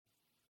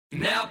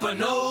Napa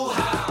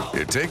know-how.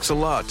 It takes a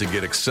lot to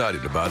get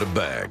excited about a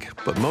bag,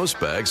 but most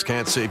bags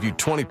can't save you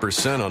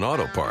 20% on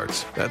auto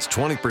parts. That's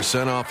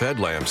 20% off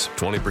headlamps,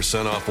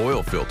 20% off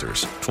oil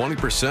filters,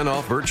 20%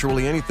 off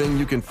virtually anything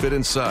you can fit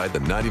inside the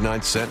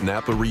 99-cent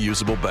Napa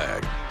reusable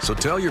bag. So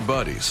tell your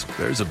buddies,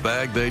 there's a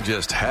bag they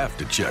just have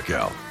to check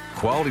out.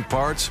 Quality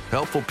parts,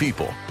 helpful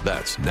people.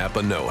 That's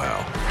Napa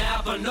know-how.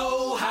 Napa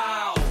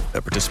know-how.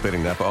 At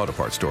participating Napa Auto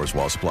Parts stores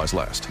while supplies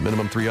last.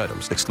 Minimum 3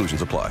 items.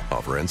 Exclusions apply.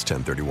 Offer ends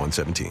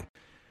 10/31/17.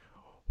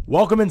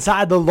 Welcome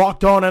inside the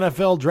Locked On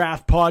NFL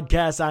Draft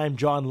Podcast. I am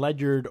John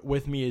Ledyard.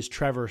 With me is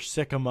Trevor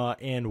Sikkema,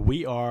 and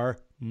we are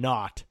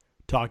not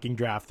talking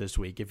draft this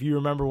week. If you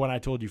remember when I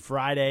told you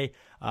Friday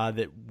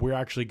that we're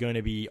actually going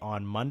to be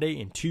on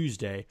Monday and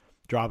Tuesday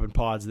dropping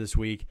pods this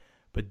week,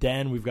 but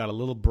then we've got a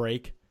little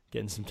break,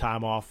 getting some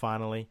time off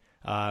finally.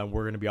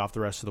 We're going to be off the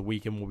rest of the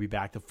week, and we'll be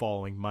back the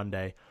following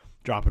Monday,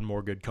 dropping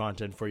more good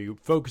content for you,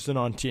 focusing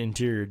on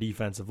interior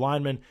defensive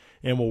linemen,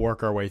 and we'll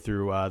work our way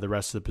through the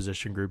rest of the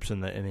position groups in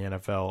the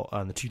NFL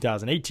on the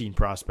 2018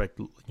 prospect.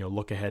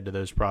 Look ahead to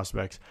those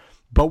prospects.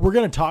 But we're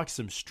going to talk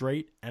some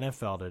straight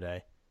NFL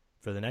today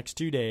for the next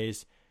 2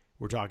 days.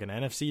 We're talking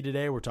NFC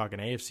today. We're talking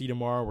AFC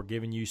tomorrow. We're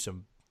giving you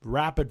some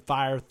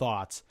rapid-fire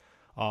thoughts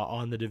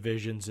on the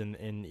divisions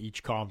in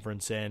each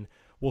conference. And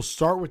we'll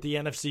start with the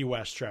NFC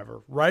West,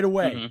 Trevor. Right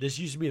away, This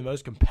used to be the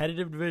most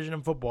competitive division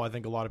in football, I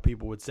think a lot of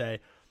people would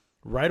say.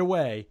 Right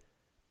away.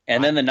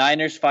 And then the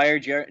Niners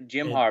fired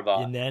Jim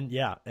Harbaugh. And then,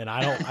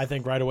 I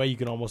think right away you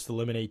can almost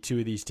eliminate 2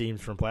 of these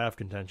teams from playoff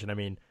contention. I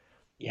mean,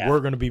 we're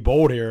going to be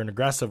bold here and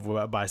aggressive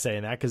by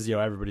saying that because,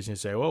 everybody's going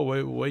to say, well,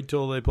 wait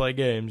till they play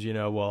games.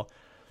 Well,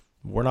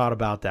 we're not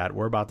about that.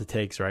 We're about the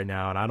takes right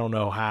now. And I don't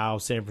know how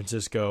San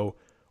Francisco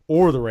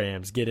or the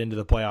Rams get into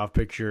the playoff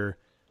picture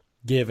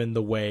given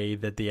the way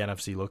that the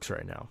NFC looks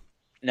right now.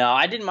 No,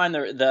 I didn't mind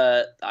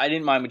I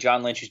didn't mind what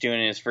John Lynch was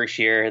doing in his first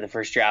year, the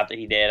first draft that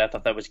he did. I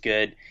thought that was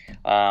good.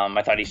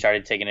 I thought he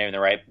started taking it in the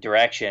right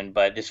direction,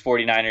 but this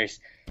 49ers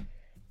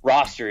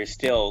roster is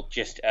still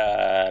just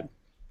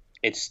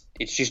it's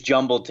just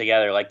jumbled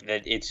together. Like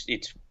that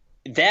it's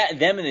that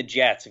them and the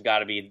Jets have got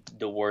to be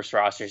the worst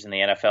rosters in the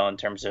NFL in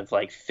terms of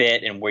like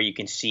fit and where you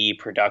can see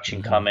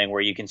production coming,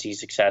 where you can see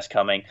success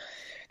coming.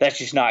 That's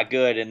just not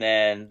good. And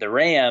then the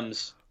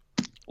Rams,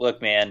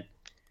 look, man,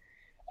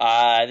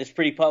 this is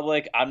pretty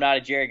public. I'm not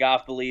a Jared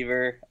Goff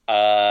believer.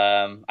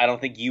 I don't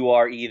think you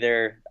are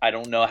either. I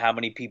don't know how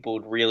many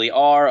people really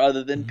are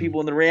other than people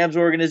in the Rams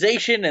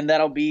organization, and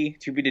that'll be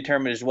to be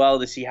determined as well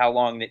to see how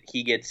long that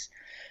he gets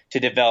to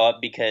develop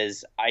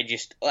because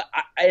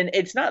and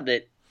it's not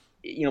that,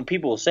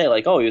 people will say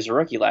like, oh, he was a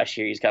rookie last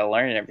year, he's got to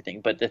learn and everything.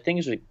 But the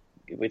things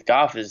with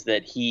Goff is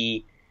that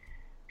he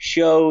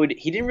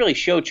didn't really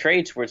show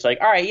traits where it's like,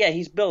 all right, yeah,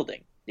 he's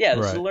building. Yeah,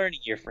 this is a learning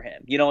year for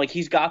him.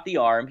 He's got the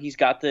arm, he's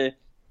got the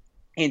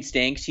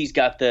instincts, he's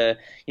got the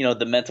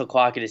the mental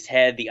clock in his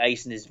head, the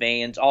ice in his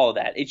veins, all of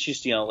that. It's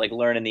just like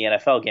learning the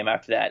NFL game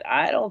after that.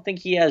 I don't think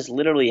he has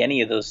literally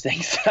any of those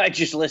things that I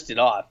just listed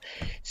off.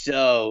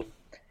 So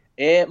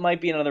it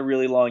might be another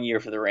really long year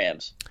for the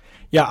Rams.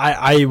 Yeah,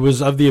 I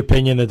was of the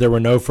opinion that there were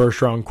no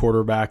first-round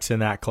quarterbacks in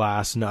that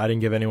class. No, I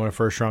didn't give anyone a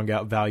first-round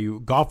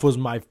value. Goff was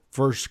my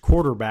first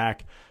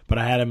quarterback, but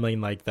I had him in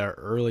like the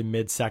early,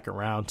 mid-second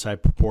round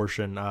type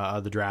proportion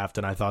of the draft,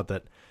 and I thought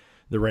that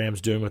the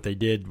Rams doing what they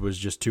did was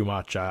just too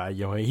much.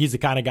 He's the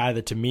kind of guy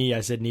that to me,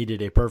 I said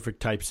needed a perfect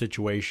type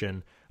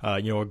situation,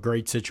 a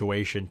great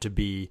situation to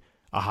be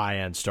a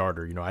high-end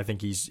starter. I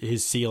think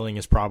his ceiling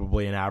is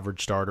probably an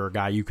average starter, a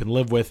guy you can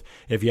live with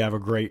if you have a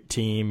great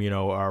team,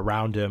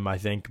 around him, I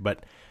think.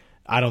 But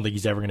I don't think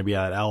he's ever going to be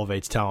that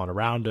elevates talent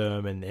around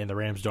him, and the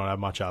Rams don't have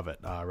much of it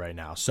right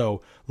now.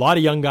 So a lot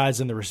of young guys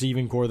in the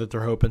receiving core that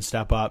they're hoping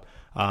step up.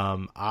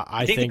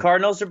 I think the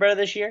Cardinals are better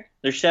this year.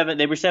 They were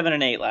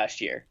 7-8 last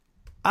year.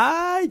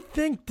 I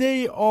think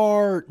they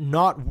are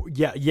not.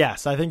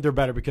 Yes, I think they're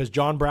better because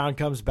John Brown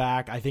comes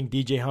back. I think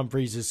DJ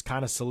Humphries has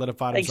kind of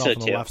solidified himself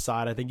on the left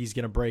side. I think he's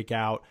going to break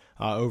out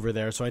over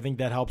there. So I think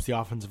that helps the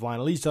offensive line,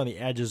 at least on the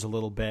edges a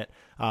little bit.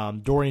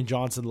 Dorian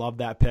Johnson loved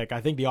that pick. I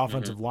think the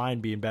offensive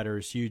line being better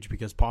is huge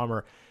because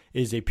Palmer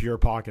is a pure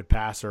pocket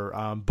passer.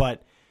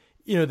 But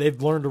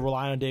they've learned to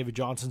rely on David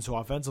Johnson, so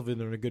offensively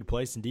they're in a good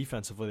place, and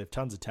defensively they have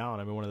tons of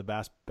talent. I mean, one of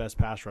the best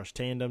pass rush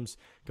tandems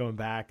going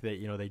back. That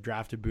they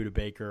drafted Budda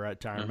Baker at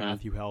Tyrann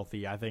Mathieu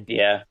healthy. I think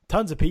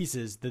tons of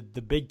pieces. The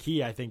big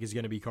key I think is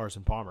going to be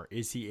Carson Palmer.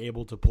 Is he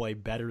able to play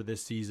better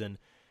this season?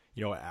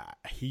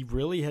 He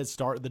really has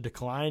started. The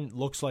decline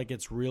looks like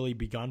it's really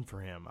begun for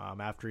him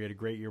after he had a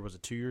great year. Was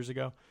it 2 years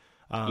ago?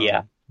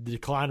 The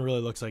decline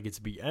really looks like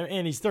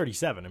and he's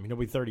 37. I mean, he'll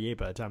be 38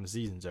 by the time the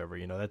season's over.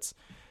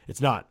 It's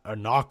not a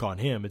knock on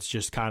him. It's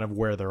just kind of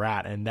where they're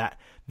at, and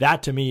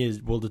that to me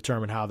will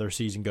determine how their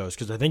season goes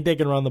because I think they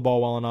can run the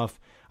ball well enough.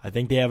 I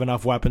think they have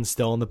enough weapons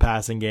still in the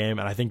passing game,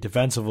 and I think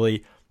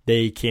defensively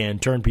they can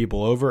turn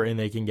people over and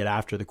they can get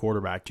after the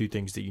quarterback. 2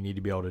 things that you need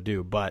to be able to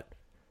do. But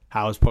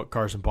how is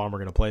Carson Palmer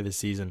going to play this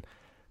season?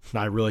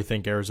 I really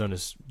think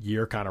Arizona's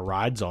year kind of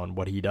rides on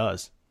what he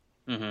does.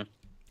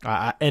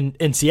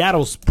 And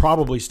Seattle's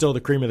probably still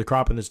the cream of the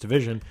crop in this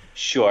division.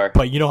 Sure.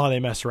 But you know how they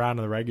mess around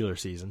in the regular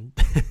season.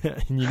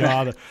 And you know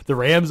how the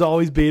Rams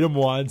always beat them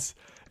once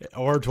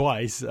or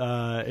twice.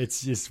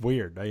 It's just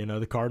weird.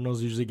 The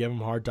Cardinals usually give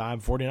them a hard time.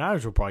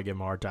 49ers will probably give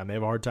them a hard time. They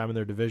have a hard time in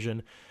their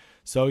division.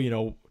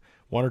 So,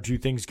 one or two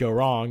things go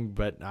wrong.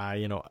 But,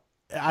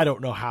 I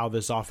don't know how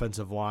this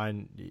offensive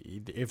line,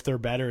 if they're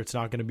better, it's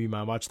not going to be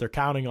by much. They're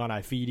counting on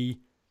Ifedi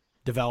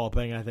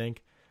developing, I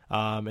think.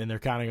 And they're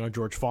counting on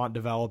George Font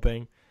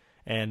developing.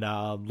 And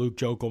Luke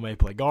Jokel may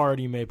play guard,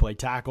 he may play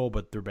tackle,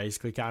 but they're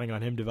basically counting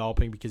on him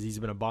developing because he's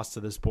been a bust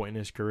to this point in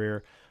his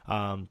career.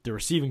 The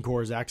receiving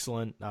core is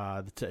excellent.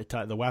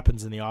 The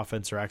weapons in the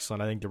offense are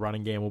excellent. I think the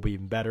running game will be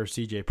even better.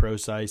 CJ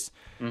Prosise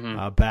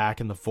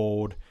back in the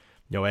fold.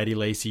 Eddie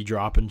Lacy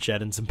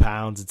shedding some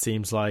pounds, it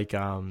seems like.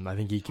 I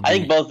think he can. I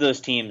think both of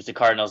those teams, the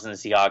Cardinals and the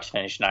Seahawks,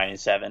 finished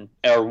 9-7,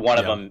 or one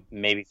of them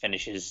maybe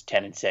finishes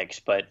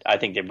 10-6, but I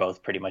think they're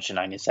both pretty much a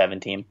 9-7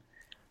 team.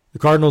 The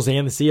Cardinals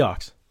and the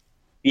Seahawks.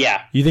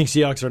 Yeah. You think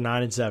Seahawks are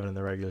 9-7 in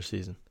the regular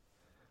season?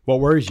 What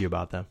worries you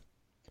about them?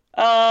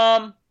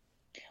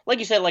 Like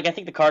you said, I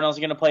think the Cardinals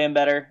are going to play them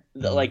better.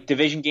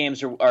 Division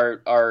games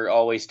are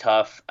always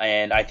tough,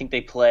 and I think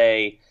they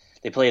play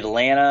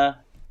Atlanta,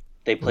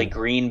 they play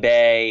Green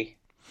Bay.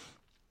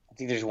 I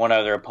think there's one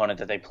other opponent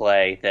that they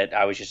play that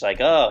I was just like,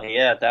 oh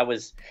yeah, that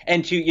was,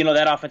 and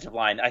that offensive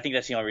line. I think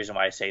that's the only reason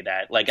why I say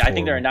that. I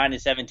think they're a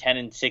 9-7,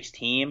 10-6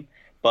 team,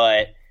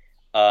 but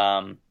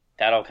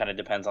that all kind of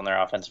depends on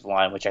their offensive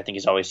line, which I think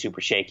is always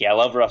super shaky. I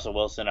love Russell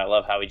Wilson. I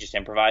love how he just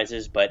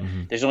improvises, but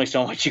there's only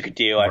so much you could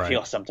do, I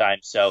feel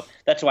sometimes. So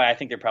that's why I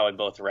think they're probably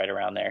both right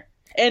around there.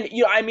 And,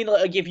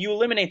 if you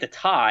eliminate the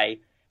tie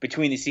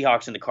between the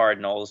Seahawks and the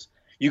Cardinals,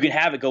 you can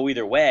have it go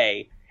either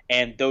way,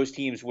 and those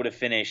teams would have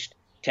finished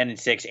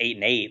 10-6,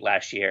 8-8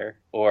 last year,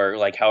 or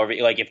however,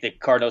 if the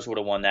Cardinals would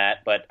have won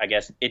that. But I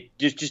guess it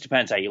just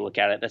depends how you look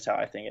at it. That's how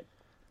I think it.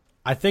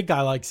 I think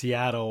I like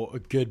Seattle a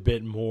good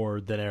bit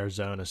more than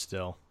Arizona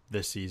still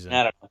this season.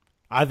 I don't know.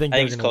 I think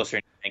it's closer.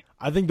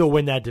 I think they'll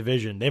win that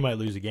division. They might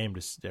lose a game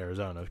to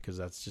Arizona because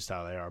that's just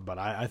how they are. But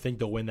I think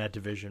they'll win that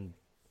division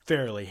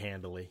fairly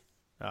handily,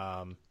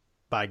 by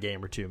a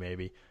game or two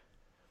maybe.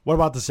 What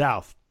about the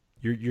South?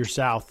 Your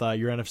South,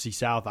 your NFC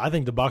South. I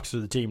think the Bucs are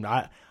the team.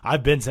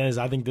 I've been saying this.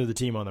 I think they're the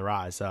team on the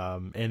rise.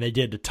 And they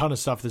did a ton of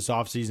stuff this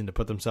offseason to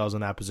put themselves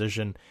in that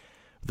position.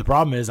 The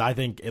problem is I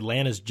think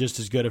Atlanta's just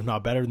as good, if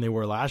not better, than they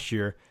were last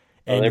year.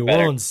 And New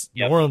Orleans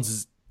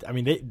is.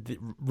 They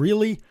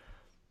really.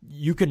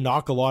 You can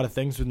knock a lot of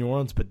things with New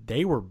Orleans, but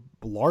they were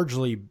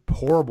largely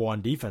horrible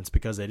on defense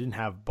because they didn't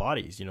have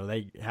bodies.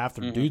 Half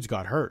their dudes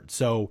got hurt.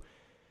 So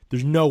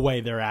there's no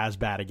way they're as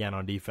bad again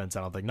on defense,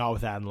 I don't think. Not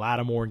with adding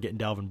Lattimore and getting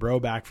Delvin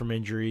Breaux back from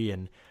injury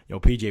and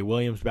P.J.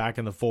 Williams back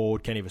in the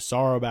fold, Kenny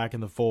Vassaro back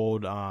in the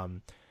fold,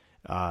 Haoli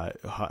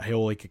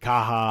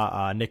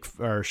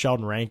Kakaha,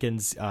 Sheldon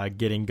Rankins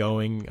getting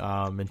going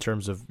in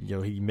terms of,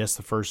 he missed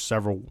the first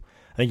several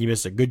 – I think he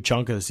missed a good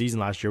chunk of the season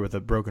last year with a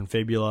broken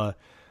fibula.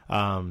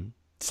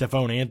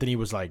 Stephon Anthony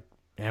was MIA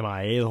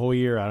the whole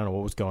year. I don't know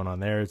what was going on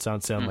there. It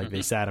sounded like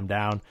they sat him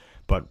down,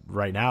 but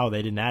right now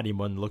they didn't add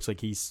him. It looks like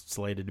he's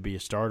slated to be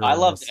a starter. I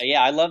love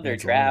their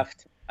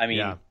draft.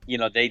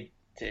 They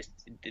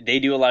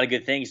do a lot of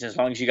good things. As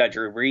long as you got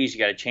Drew Brees, you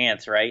got a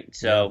chance, right?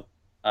 So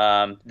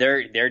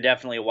they're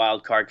definitely a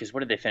wild card because what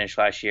did they finish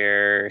last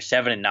year?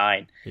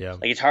 7-9. Yeah,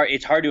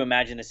 it's hard to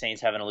imagine the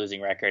Saints having a losing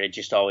record. It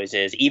just always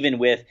is. Even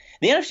with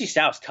the NFC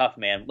South's tough,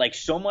 man.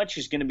 So much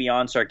is going to be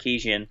on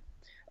Sarkisian.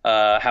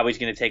 How he's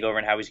going to take over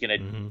and how he's going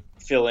to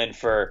fill in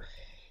for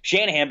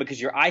Shanahan,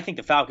 because I think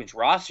the Falcons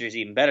roster is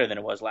even better than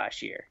it was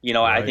last year.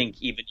 I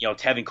think even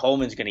Tevin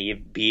Coleman's going to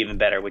be even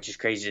better, which is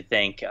crazy to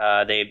think.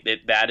 They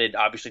added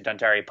obviously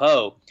Dontari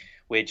Poe,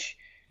 which,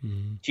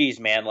 geez,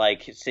 man,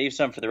 save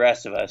some for the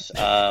rest of us.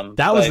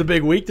 That was the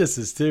big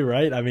weaknesses too,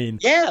 right? their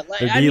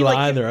D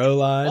line, their O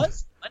line.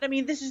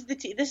 This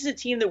is a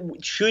team that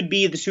should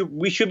be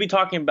we should be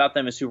talking about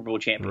them as Super Bowl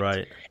champions,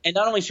 right? And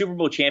not only Super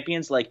Bowl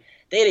champions,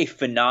 they had a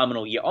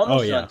phenomenal year,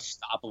 almost an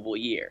unstoppable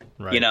year,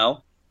 right.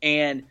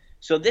 And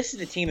so this is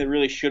the team that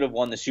really should have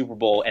won the Super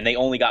Bowl, and they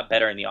only got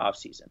better in the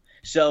offseason.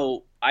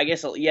 So I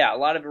guess, a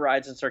lot of it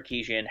rides on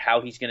Sarkisian,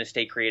 how he's going to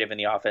stay creative in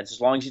the offense. As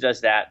long as he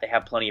does that, they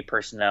have plenty of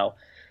personnel.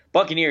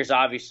 Buccaneers,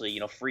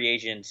 obviously, free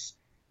agents,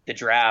 the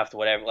draft,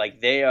 whatever,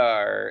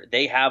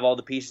 they have all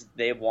the pieces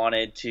they've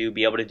wanted to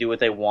be able to do what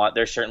they want.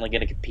 They're certainly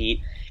going to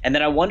compete. And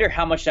then I wonder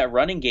how much that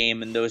running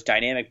game and those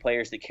dynamic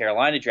players that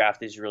Carolina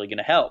drafted is really going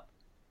to help.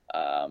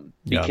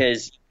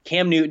 Because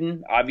Cam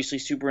Newton, obviously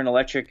super an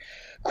electric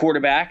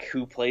quarterback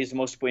who plays the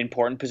most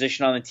important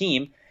position on the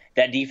team.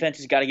 That defense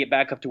has got to get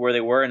back up to where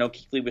they were. I know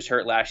Kuechly was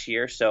hurt last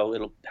year, so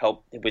it'll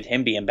help with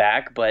him being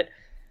back. But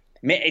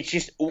man, it's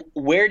just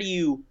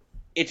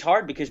it's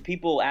hard because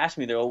people ask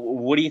me,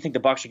 what do you think the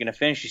Bucs are going to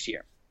finish this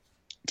year?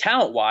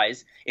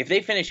 Talent-wise, if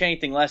they finish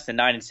anything less than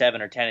 9-7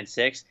 or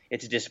 10-6,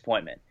 it's a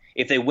disappointment.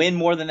 If they win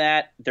more than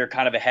that, they're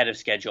kind of ahead of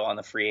schedule on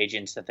the free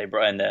agents that they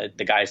brought and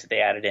the guys that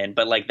they added in.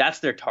 But that's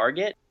their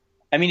target.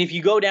 If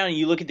you go down and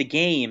you look at the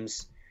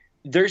games,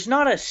 there's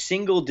not a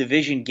single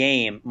division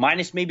game,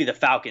 minus maybe the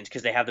Falcons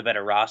because they have the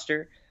better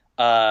roster.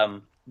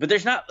 But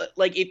there's not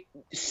like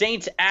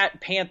Saints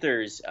at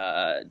Panthers,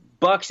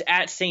 Bucks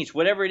at Saints,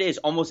 whatever it is.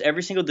 Almost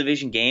every single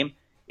division game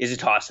is a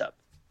toss-up.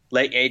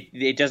 Like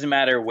it doesn't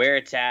matter where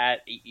it's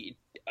at.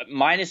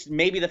 Minus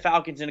maybe the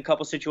Falcons in a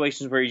couple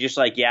situations where you're just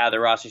like, yeah, the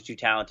roster's too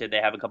talented.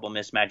 They have a couple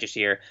mismatches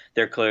here.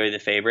 They're clearly the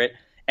favorite.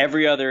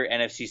 Every other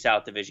NFC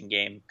South division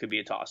game could be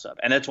a toss-up,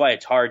 and that's why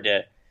it's hard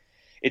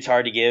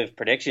to give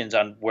predictions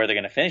on where they're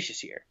going to finish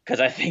this year because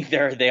I think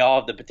they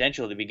all have the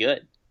potential to be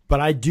good. But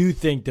I do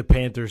think the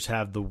Panthers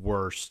have the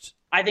worst.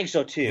 I think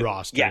so too.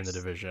 Roster in the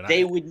division.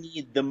 They would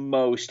need the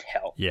most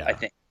help. Yeah, I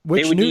think.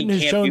 Which Newton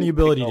has shown the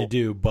ability to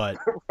do, but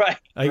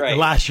right.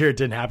 Last year it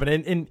didn't happen.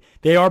 And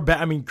they are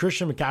I mean,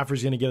 Christian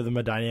McCaffrey's going to give them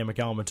a dynamic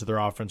element to their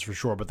offense for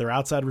sure, but their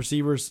outside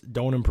receivers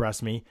don't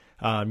impress me.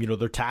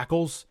 Their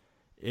tackles,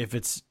 if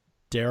it's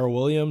Darrell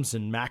Williams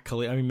and Matt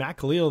Khalil. I mean, Matt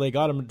Khalil, they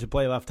got him to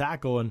play left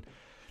tackle, and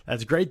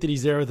that's great that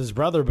he's there with his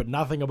brother, but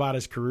nothing about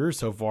his career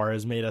so far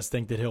has made us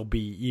think that he'll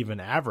be even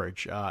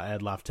average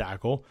at left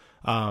tackle.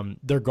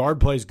 Their guard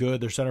plays good.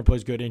 Their center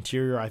plays good.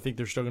 Interior, I think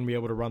they're still going to be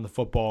able to run the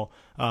football.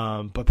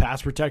 But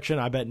pass protection,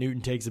 I bet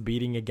Newton takes a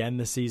beating again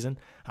this season.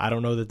 I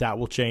don't know that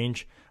will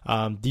change.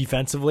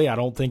 Defensively, I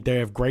don't think they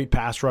have great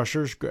pass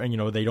rushers.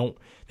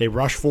 They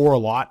rush for a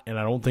lot, and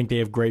I don't think they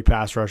have great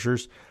pass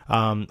rushers.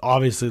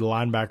 Obviously, the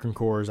linebacker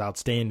core is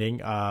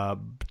outstanding.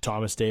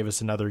 Thomas Davis,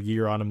 another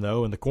year on him,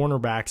 though. And the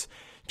cornerbacks,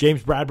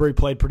 James Bradbury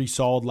played pretty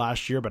solid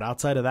last year, but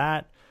outside of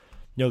that,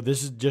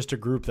 this is just a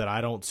group that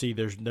I don't see.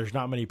 There's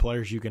not many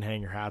players you can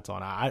hang your hats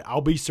on.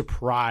 I'll be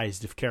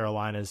surprised if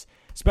Carolina's,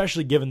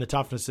 especially given the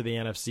toughness of the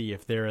NFC,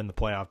 if they're in the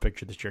playoff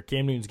picture this year.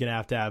 Cam Newton's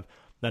going to have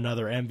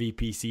another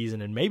MVP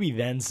season and maybe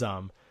then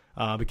some,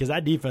 because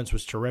that defense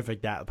was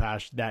terrific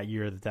that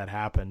year that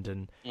happened,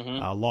 and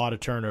a lot of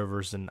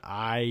turnovers, and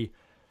I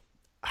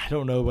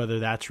don't know whether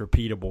that's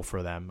repeatable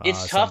for them.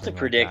 It's tough to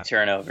predict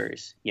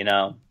turnovers,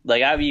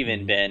 Like I've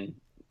even been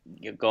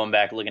going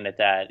back looking at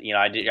that.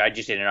 I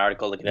just did an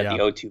article looking at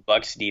the 0-2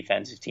 Bucks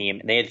defensive team,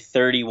 and they had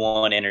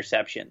 31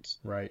 interceptions.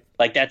 Right.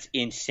 Like that's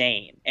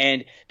insane.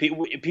 And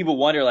people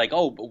wonder like,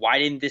 oh, but why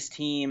didn't this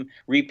team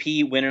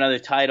repeat, win another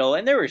title?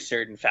 And there were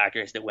certain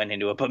factors that went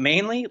into it, but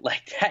mainly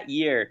like that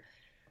year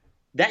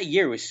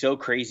was so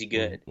crazy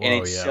good. And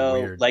it's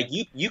weird. Like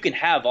you can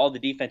have all the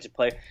defensive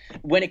play.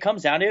 When it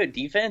comes down to it,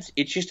 defense,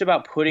 it's just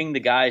about putting the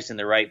guys in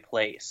the right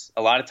place.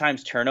 A lot of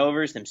times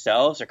turnovers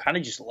themselves are kind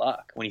of just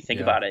luck when you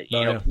think about it.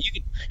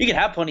 You can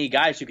have plenty of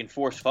guys who can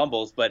force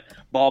fumbles, but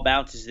ball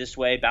bounces this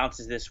way,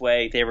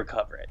 they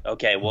recover it.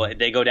 Okay, well,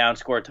 they go down,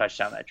 score a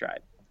touchdown that drive.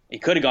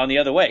 It could have gone the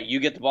other way.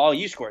 You get the ball,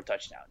 you score a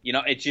touchdown.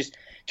 It's just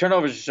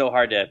turnovers are so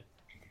hard to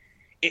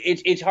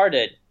it's hard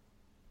to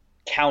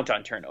count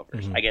on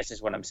turnovers, I guess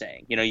is what I'm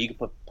saying. You can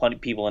put plenty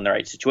of people in the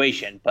right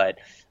situation, but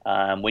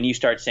when you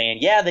start saying,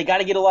 yeah, they got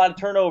to get a lot of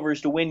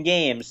turnovers to win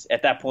games,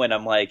 at that point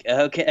I'm like,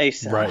 okay,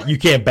 so right, you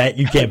can't bank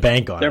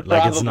on they're it.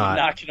 Like probably it's not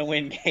going to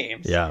win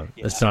games. Yeah,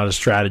 it's not a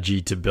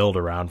strategy to build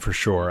around for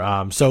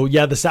sure. So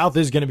yeah, the South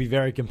is going to be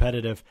very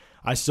competitive.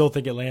 I still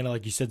think Atlanta,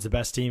 like you said, is the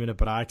best team in it,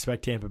 but I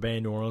expect Tampa Bay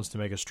and New Orleans to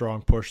make a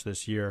strong push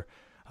this year.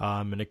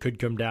 And it could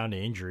come down to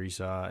injuries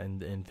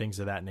and things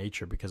of that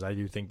nature, because I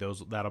do think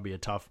that'll be a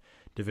tough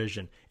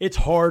division. It's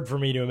hard for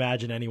me to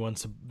imagine anyone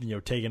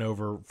taking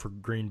over for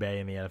Green Bay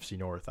in the NFC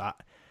North.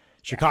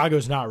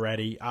 Chicago's not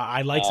ready.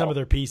 I like some of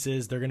their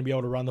pieces. They're going to be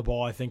able to run the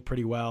ball, I think,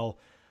 pretty well.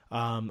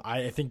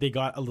 I think they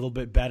got a little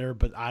bit better,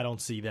 but I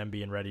don't see them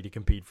being ready to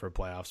compete for a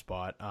playoff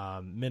spot.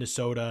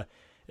 Minnesota,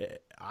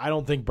 I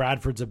don't think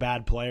Bradford's a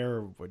bad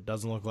player. It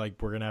doesn't look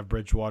like we're going to have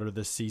Bridgewater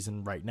this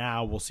season right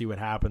now. We'll see what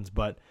happens,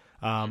 but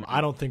I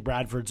don't think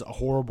Bradford's a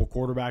horrible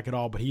quarterback at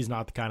all, but he's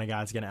not the kind of guy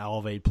that's going to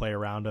elevate play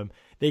around him.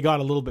 They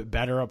got a little bit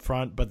better up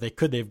front, but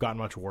they've gotten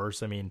much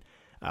worse. I mean,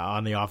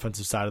 on the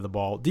offensive side of the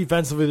ball.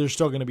 Defensively, they're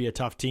still going to be a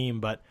tough team,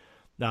 but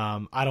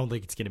I don't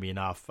think it's going to be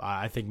enough.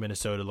 I think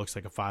Minnesota looks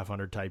like a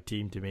 500 type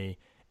team to me.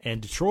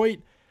 And Detroit,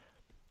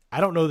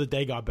 I don't know that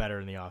they got better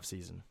in the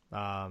offseason.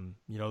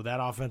 That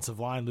offensive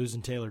line,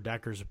 losing Taylor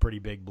Decker is a pretty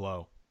big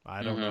blow.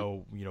 I don't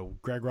know,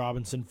 Greg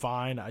Robinson,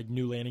 fine, a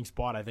new landing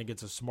spot. I think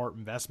it's a smart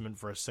investment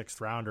for a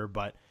 6th rounder,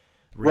 but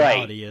the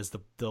reality is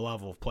the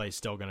level of play is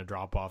still going to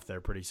drop off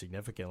there pretty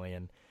significantly.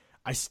 And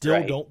I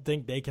still don't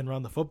think they can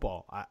run the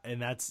football.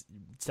 And that's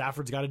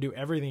Stafford's got to do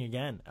everything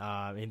again.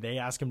 And they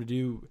ask him to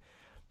do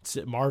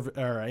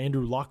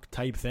Andrew Luck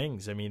type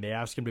things. I mean, they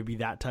ask him to be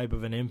that type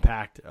of an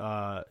impact,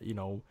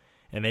 and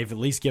they've at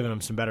least given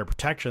him some better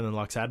protection than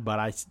Luck's had.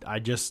 But I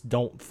just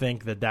don't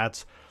think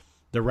that's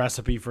the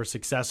recipe for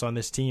success on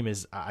this team.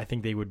 I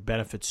think they would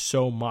benefit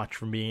so much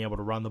from being able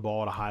to run the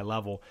ball at a high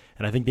level.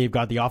 And I think they've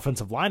got the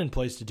offensive line in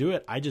place to do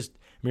it.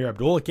 Amir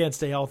Abdullah can't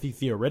stay healthy.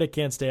 Theo Riddick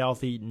can't stay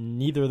healthy.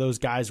 Neither of those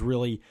guys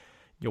really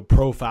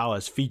profile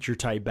as feature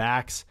type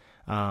backs.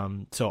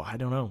 So I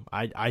don't know.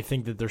 I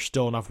think that there's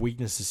still enough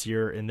weaknesses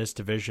here in this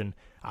division.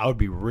 I would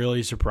be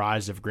really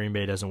surprised if Green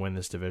Bay doesn't win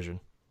this division.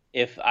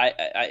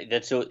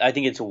 I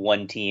think it's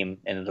one team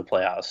into the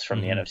playoffs from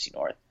the NFC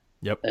North.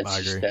 Yep, I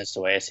agree. That's the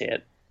way I see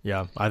it.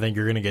 Yeah, I think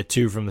you're going to get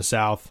 2 from the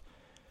South,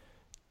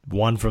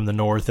 1 from the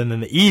North, and then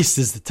the East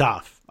is the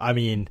tough. I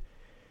mean,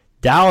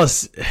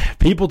 Dallas,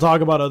 people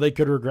talk about, they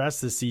could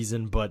regress this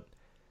season, but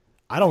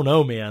I don't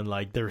know, man.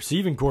 Like, the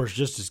receiving core is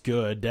just as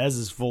good. Dez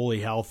is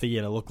fully healthy,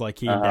 and it looked like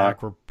he and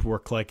Dak were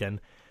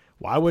clicking.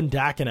 Why wouldn't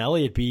Dak and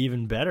Elliott be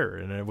even better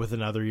and with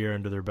another year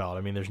under their belt?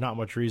 I mean, there's not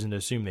much reason to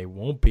assume they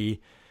won't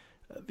be.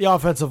 The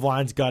offensive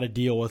line's got to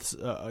deal with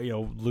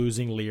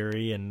losing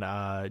Leary and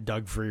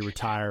Doug Free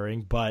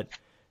retiring, but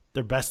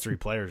their best 3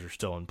 players are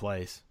still in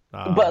place.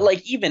 But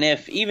like even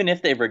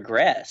if they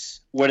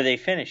regress, what do they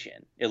finish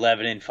in?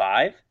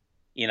 11-5?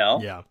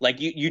 Yeah. Like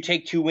you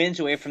take 2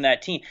 wins away from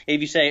that team. If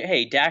you say,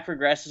 hey, Dak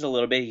regresses a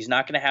little bit, he's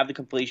not going to have the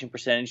completion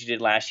percentage he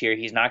did last year.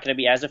 He's not going to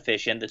be as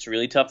efficient. That's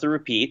really tough to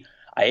repeat.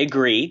 I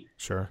agree.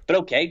 Sure. But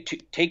okay,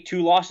 take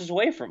 2 losses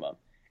away from him.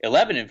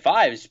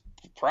 11-5 is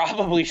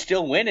probably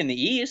still winning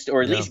the East,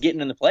 or at least getting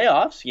in the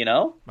playoffs,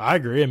 I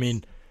agree. I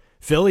mean,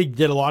 Philly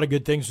did a lot of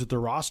good things with the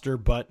roster,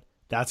 but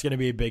that's going to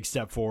be a big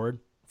step forward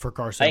for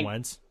Carson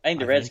Wentz. I think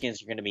the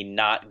Redskins are going to be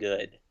not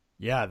good.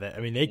 Yeah, they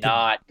could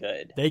not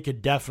good. They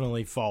could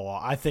definitely fall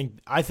off. I think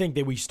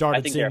that we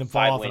started seeing them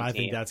fall off, and I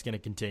think that's going to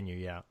continue.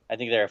 Yeah, I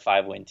think they're a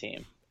 5-win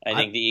team. I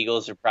think the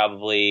Eagles are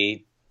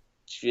probably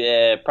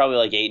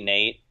like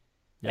 8-8.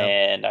 Yep.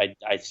 And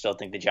I still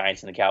think the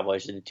Giants and the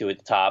Cowboys are the 2 at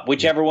the top.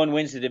 Whichever one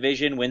wins the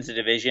division,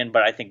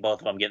 but I think both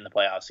of them get in the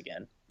playoffs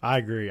again. I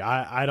agree.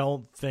 I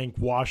don't think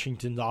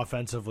Washington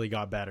offensively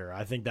got better.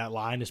 I think that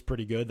line is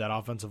pretty good. That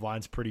offensive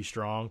line's pretty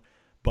strong,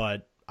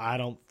 but I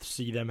don't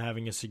see them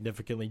having a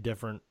significantly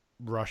different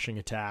rushing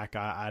attack.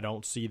 I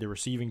don't see the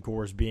receiving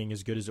corps being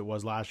as good as it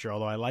was last year,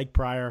 although I like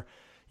Pryor.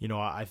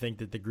 I think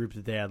that the group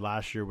that they had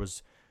last year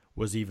was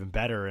even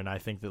better, and I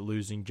think that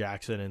losing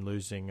Jackson and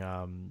losing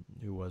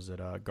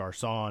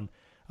Garcon,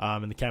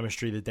 and the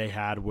chemistry that they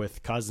had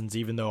with Cousins,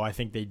 even though I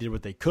think they did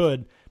what they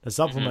could to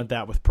supplement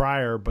that with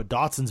Pryor, but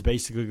Dotson's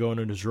basically going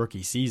into his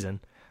rookie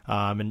season,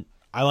 and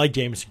I like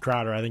Jamison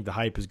Crowder. I think the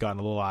hype has gotten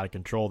a little out of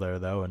control there,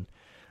 though,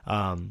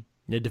 and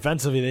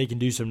defensively they can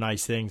do some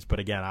nice things, but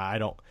again, I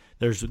don't.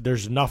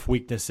 There's enough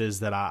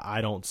weaknesses that I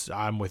don't.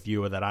 I'm with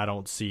you that I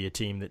don't see a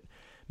team that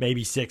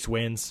maybe 6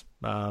 wins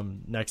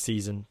next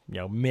season,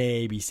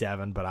 maybe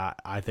 7, but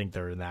I think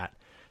they're in that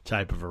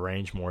type of a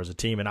range more as a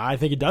team. And I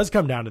think it does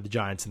come down to the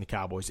Giants and the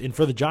Cowboys. And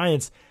for the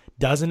Giants,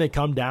 doesn't it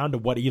come down to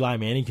what Eli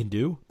Manning can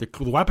do? The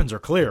weapons are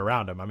clear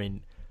around him. I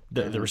mean,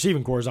 the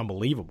receiving core is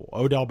unbelievable.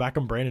 Odell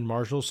Beckham, Brandon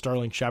Marshall,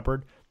 Sterling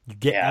Shepard. You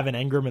get Evan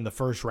Engram in the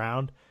first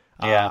round.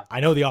 I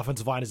know the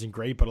offensive line isn't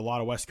great, but a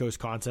lot of West Coast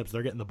concepts,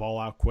 they're getting the ball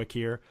out quick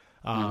here.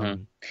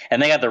 And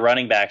they got the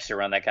running backs to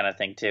run that kind of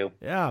thing too.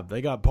 Yeah,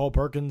 they got Paul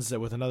Perkins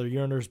with another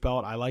year under his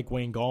belt. I like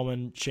Wayne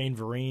Gallman, Shane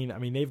Vereen. I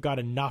mean, they've got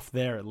enough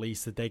there at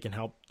least that they can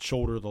help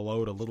shoulder the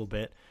load a little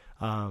bit.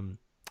 And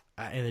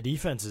the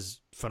defense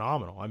is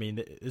phenomenal. I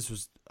mean, this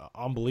was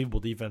unbelievable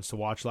defense to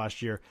watch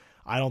last year.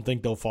 I don't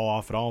think they'll fall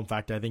off at all. In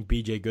fact, I think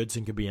B.J.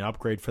 Goodson could be an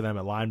upgrade for them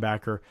at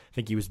linebacker. I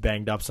think he was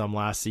banged up some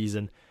last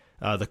season.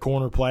 The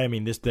corner play, I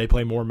mean, they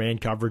play more man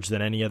coverage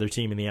than any other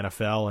team in the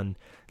NFL, and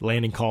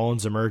Landon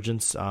Collins'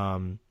 emergence,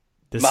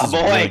 this is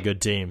a really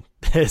good team.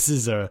 This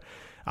is the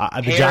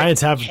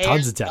Giants have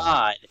tons of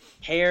talent.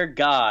 Hair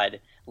God,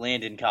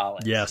 Landon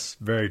Collins. Yes,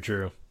 very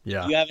true.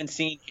 Yeah. You haven't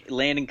seen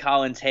Landon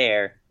Collins'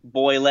 hair.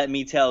 Boy, let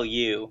me tell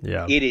you,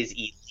 it is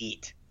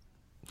elite.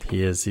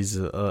 He is. He's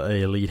an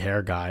elite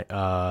hair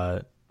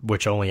guy,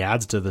 which only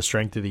adds to the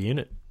strength of the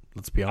unit.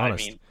 Let's be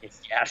honest. I mean,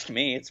 if you ask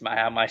me, it's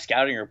how my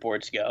scouting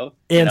reports go.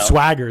 And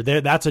swagger.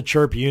 That's a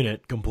chirp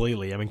unit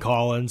completely. I mean,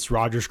 Collins,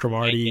 Rogers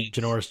Cromartie,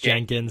 Janoris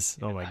Jenkins.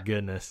 Oh, my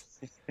goodness.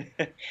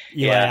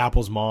 Eli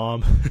Apple's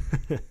mom.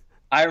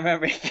 I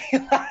remember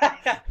Eli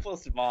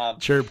Apple's mom.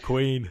 Chirp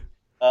queen.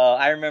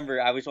 I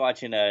remember I was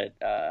watching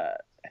I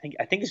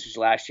think this was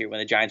last year when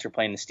the Giants were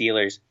playing the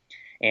Steelers,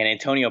 and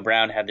Antonio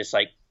Brown had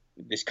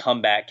this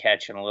comeback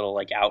catch and a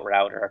little out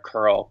route or a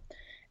curl.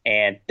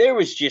 And there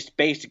was just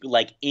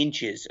basically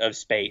inches of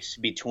space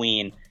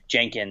between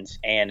Jenkins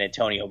and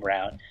Antonio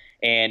Brown.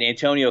 And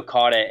Antonio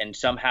caught it and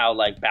somehow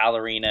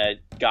ballerina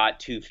got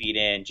 2 feet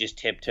in, just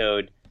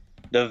tiptoed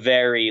the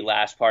very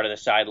last part of the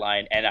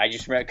sideline. And I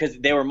just remember because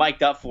they were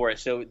mic'd up for it.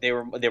 So they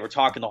were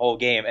talking the whole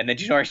game. And then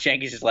Janoris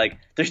Jenkins is like,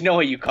 there's no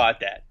way you caught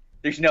that.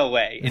 There's no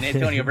way. And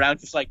Antonio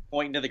Brown's just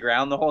pointing to the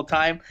ground the whole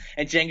time.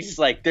 And Jenkins is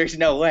like, there's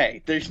no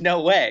way. There's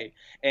no way.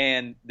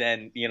 And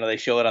then, they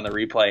show it on the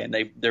replay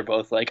and they're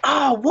both like,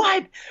 oh,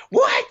 what?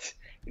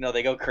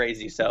 They go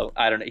crazy. So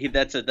I don't know.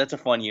 That's a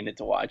fun unit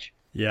to watch.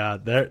 Yeah.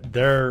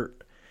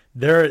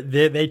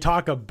 They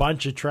talk a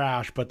bunch of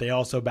trash, but they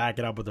also back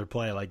it up with their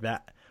play like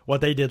that.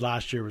 What they did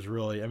last year was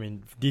really,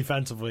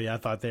 defensively, I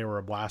thought they were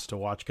a blast to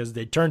watch because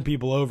they turned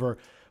people over,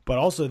 but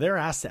also they're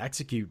asked to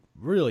execute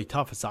really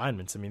tough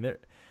assignments. A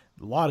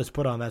lot is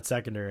put on that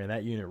secondary, and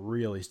that unit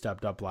really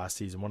stepped up last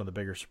season. One of the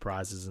bigger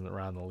surprises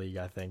around the league,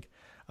 I think.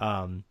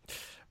 Man,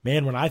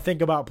 when I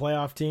think about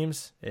playoff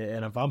teams,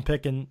 and if I'm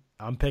picking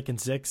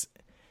 6,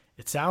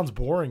 it sounds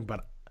boring,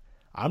 but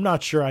I'm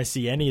not sure I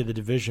see any of the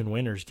division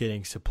winners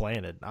getting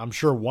supplanted. I'm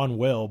sure one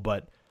will,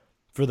 but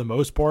for the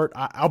most part.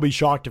 I'll be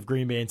shocked if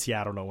Green Bay and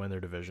Seattle don't win their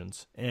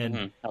divisions.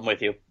 And I'm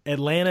with you.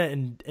 Atlanta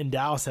and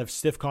Dallas have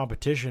stiff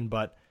competition,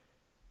 but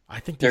I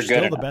think they're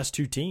still the best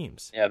two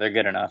teams. Yeah, they're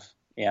good enough.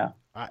 Yeah.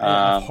 I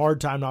have a hard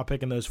time not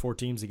picking those 4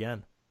 teams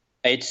again.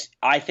 I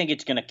think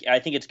it's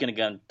gonna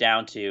go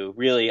down to,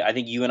 really, I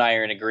think you and I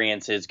are in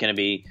agreement, it's gonna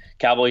be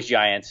Cowboys,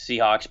 Giants,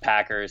 Seahawks,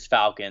 Packers,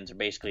 Falcons are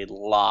basically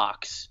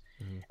locks.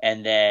 Mm-hmm.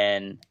 And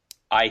then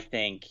I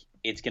think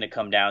it's gonna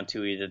come down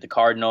to either the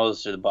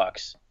Cardinals or the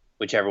Bucks,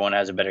 whichever one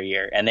has a better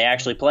year. And they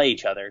actually play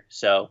each other.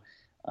 So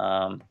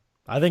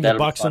I think the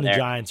Bucks and the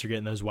Giants are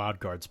getting those wild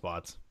card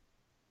spots.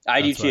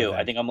 I do too.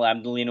 I think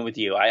I'm leaning with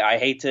you. I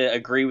hate to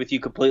agree with you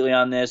completely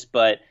on this,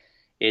 but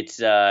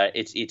it's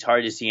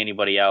hard to see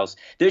anybody else.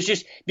 There's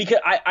just, because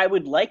I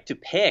would like to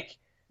pick,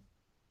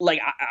 like,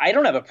 I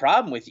don't have a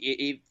problem with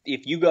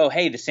if you go,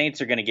 hey, the Saints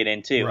are going to get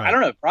in too. Right. I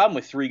don't have a problem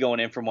with 3 going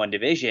in from one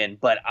division,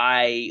 but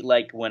I,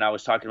 like when I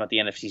was talking about the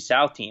NFC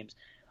South teams,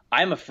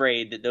 I'm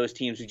afraid that those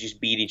teams would just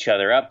beat each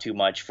other up too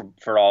much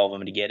for all of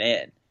them to get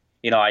in.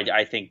 You know,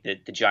 I think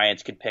that the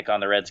Giants could pick on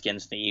the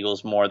Redskins and the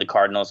Eagles more. The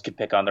Cardinals could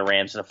pick on the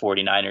Rams and the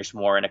 49ers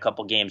more, and a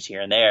couple games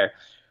here and there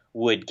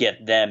would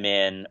get them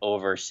in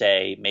over,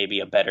 say, maybe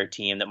a better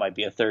team that might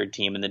be a third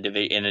team in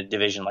a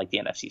division like the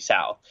NFC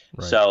South.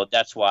 Right. So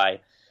that's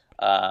why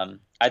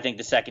I think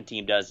the second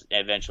team does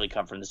eventually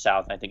come from the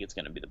South, and I think it's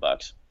going to be the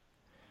Bucs.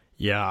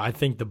 Yeah, I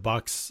think the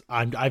Bucs.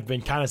 I've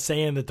been kind of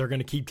saying that they're going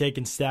to keep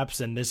taking steps,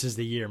 and this is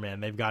the year,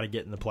 man. They've got to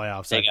get in the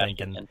playoffs.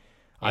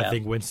 I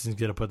think Winston's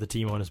going to put the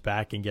team on his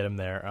back and get him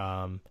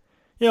there.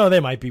 They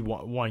might be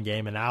one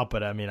game and out,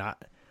 but I mean, I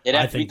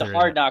think beat the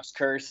Hard Knocks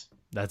curse.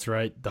 That's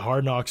right. The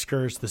Hard Knocks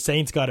curse. The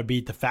Saints got to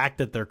beat the fact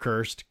that they're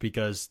cursed,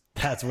 because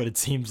that's what it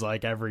seems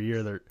like every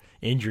year. Their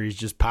injuries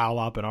just pile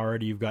up, and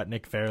already you've got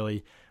Nick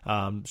Fairley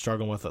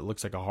struggling with it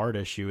looks like a heart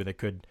issue that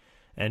could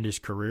end his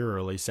career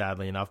early,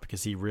 sadly enough,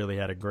 because he really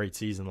had a great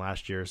season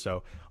last year.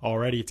 So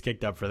already it's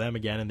kicked up for them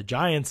again. And the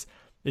Giants,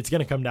 it's going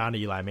to come down to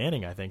Eli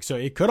Manning, I think. So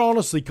it could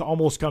honestly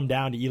almost come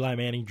down to Eli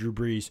Manning, Drew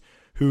Brees,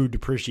 who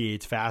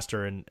depreciates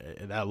faster, and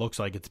that looks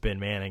like it's been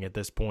Manning at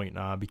this point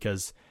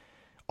because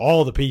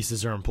all the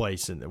pieces are in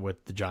place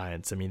with the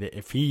Giants. I mean,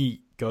 if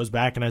he goes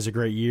back and has a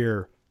great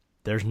year,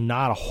 there's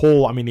not a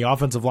whole – I mean, the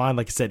offensive line,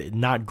 like I said,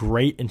 not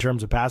great in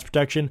terms of pass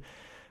protection,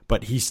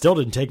 but he still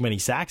didn't take many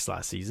sacks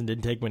last season,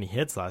 didn't take many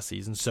hits last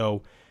season.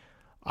 So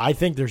I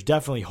think there's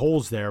definitely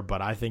holes there,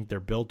 but I think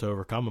they're built to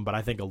overcome them. But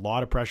I think a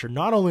lot of pressure,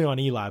 not only on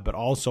Eli, but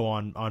also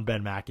on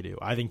Ben McAdoo.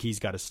 I think he's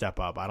got to step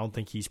up. I don't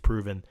think he's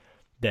proven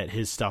that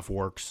his stuff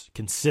works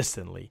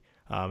consistently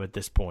at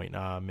this point.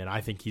 And I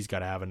think he's got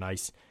to have a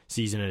nice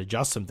season and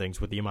adjust some things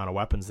with the amount of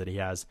weapons that he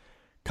has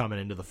coming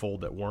into the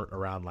fold that weren't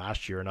around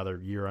last year, another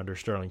year under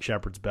Sterling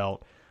Shepard's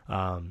belt.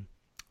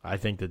 I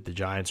think that the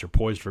Giants are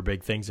poised for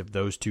big things if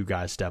those two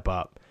guys step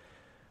up.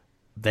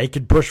 They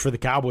could push for the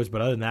Cowboys,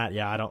 but other than that,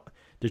 I don't.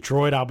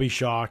 Detroit, I'll be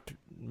shocked.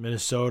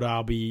 Minnesota,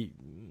 I'll be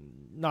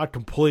not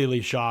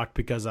completely shocked,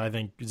 because I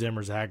think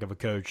Zimmer's a heck of a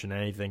coach and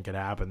anything could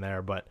happen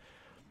there, but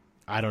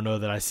I don't know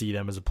that I see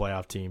them as a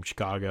playoff team.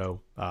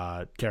 Chicago,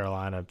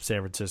 Carolina,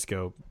 San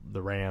Francisco,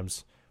 the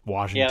Rams,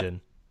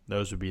 Washington,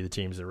 those would be the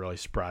teams that really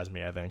surprise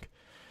me, I think.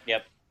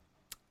 Yep.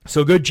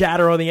 So good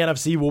chatter on the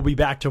NFC. We'll be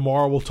back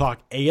tomorrow. We'll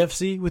talk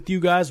AFC with you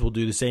guys. We'll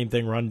do the same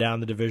thing, run down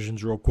the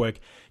divisions real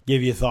quick,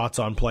 give you thoughts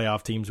on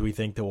playoff teams we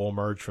think that will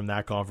emerge from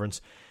that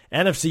conference.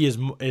 NFC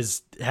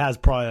has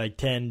probably like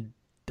 10,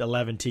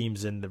 11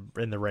 teams in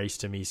the race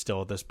to me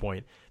still at this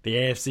point. The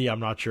AFC, I'm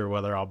not sure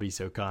whether I'll be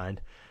so kind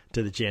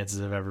to the chances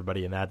of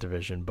everybody in that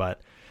division.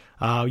 But,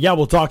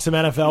 we'll talk some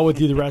NFL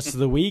with you the rest of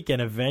the week,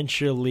 and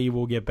eventually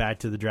we'll get back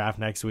to the draft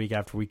next week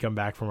after we come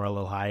back from our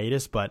little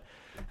hiatus. But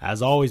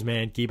as always,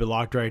 man, keep it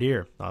locked right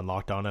here on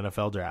Locked On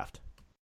NFL Draft.